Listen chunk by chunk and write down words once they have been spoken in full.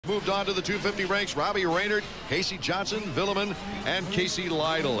moved on to the 250 ranks. Robbie Raynard, Casey Johnson, Villeman, and Casey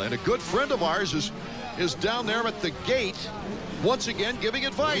Lytle. And a good friend of ours is down there at the gate, once again giving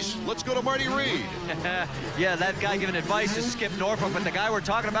advice. Let's go to Marty Reed. Yeah, that guy giving advice is Skip Norfolk, but the guy we're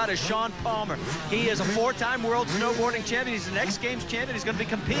talking about is Shaun Palmer. He is a 4-time world snowboarding champion. He's an X Games champion. He's going to be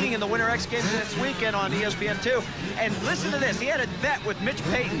competing in the Winter X Games this weekend on ESPN2. And listen to this. He had a bet with Mitch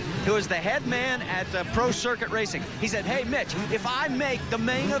Payton, who is the head man at Pro Circuit Racing. He said, hey, Mitch, if I make the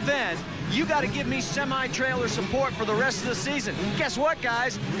main event, you got to give me semi-trailer support for the rest of the season. Guess what,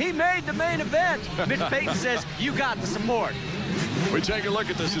 guys? He made the main event. Mitch Payton says, you got the support. We take a look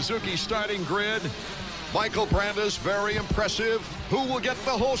at the Suzuki starting grid. Michael Brandes, very impressive. Who will get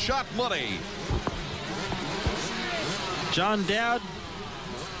the whole shot money? John Dowd,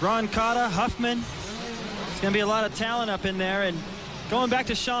 Ron Cotta, Huffman. It's going to be a lot of talent up in there. And going back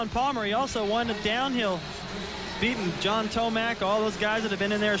to Shaun Palmer, he also won the downhill, beating John Tomac, all those guys that have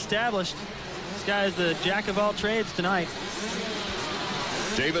been in there established. This guy is the jack of all trades tonight.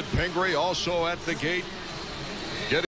 David Pingree also at the gate.